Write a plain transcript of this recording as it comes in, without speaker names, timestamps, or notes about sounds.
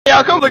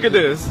Y'all come look at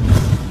this.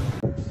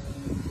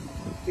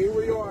 Here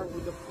we are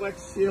with the Flex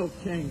Seal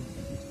King,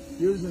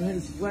 using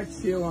his Flex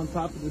Seal on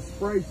top of the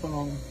spray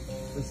foam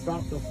to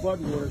stop the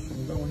floodwaters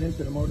from going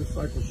into the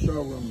motorcycle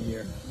showroom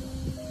here.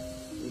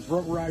 This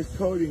rubberized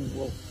coating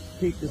will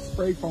keep the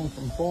spray foam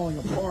from falling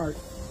apart,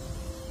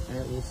 and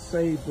it will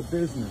save the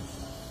business.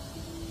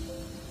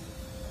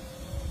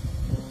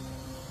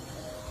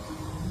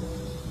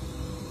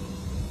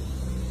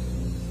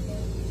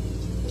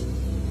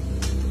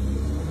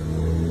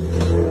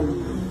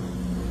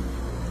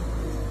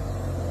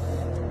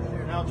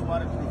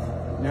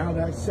 Now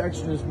that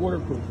section is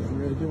waterproof, and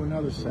we're going to do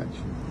another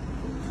section.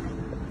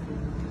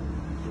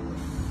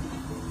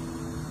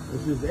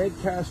 This is Ed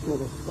Castro,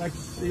 the Flex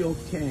Seal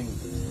King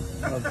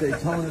of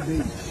Daytona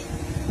Beach.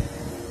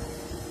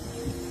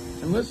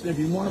 And listen, if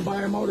you want to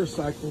buy a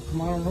motorcycle,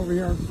 come on over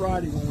here on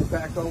Friday when we're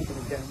back open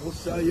again. We'll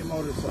sell you a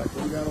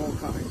motorcycle. We got all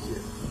kinds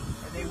here.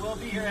 And they will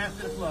be here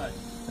after the flood.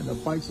 And the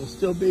bikes will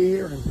still be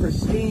here in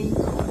pristine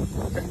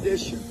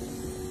condition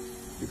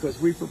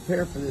because we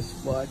prepare for this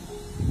flood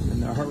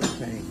and the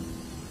hurricane.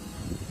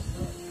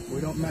 We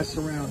don't mess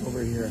around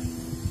over here.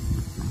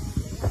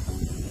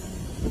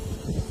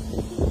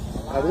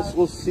 Now this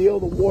will seal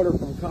the water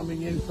from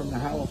coming in from the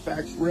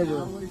Halifax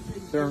River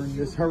during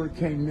this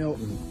Hurricane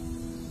Milton.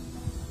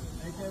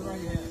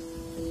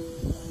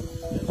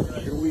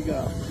 Here we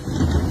go.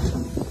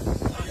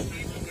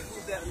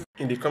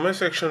 In the comment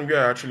section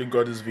where I actually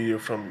got this video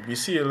from, we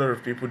see a lot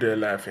of people there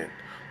laughing.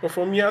 But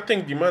for me, I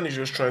think the man is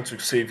just trying to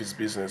save his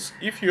business.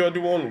 If you are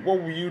the one,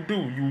 what will you do?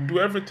 You do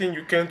everything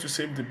you can to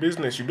save the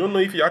business. You don't know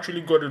if he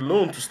actually got a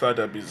loan to start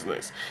that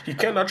business. He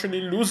can't actually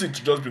lose it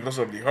just because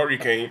of the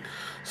hurricane.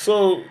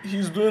 So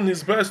he's doing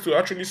his best to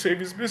actually save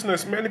his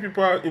business. Many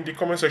people in the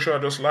comment section are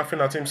just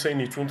laughing at him,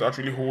 saying it won't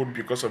actually hold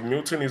because of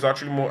Milton is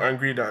actually more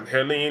angry than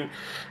Helen.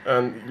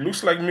 And it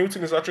looks like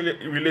Milton is actually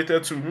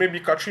related to maybe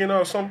Katrina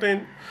or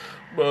something.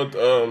 But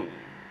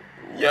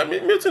yeah,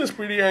 Milton is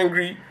pretty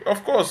angry.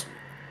 Of course,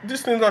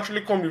 these things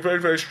actually come with very,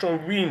 very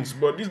strong winds,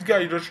 but this guy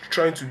is just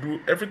trying to do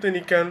everything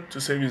he can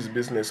to save his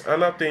business.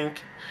 And I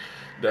think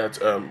that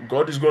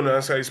God is going to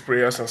answer his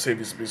prayers and save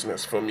his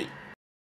business for me.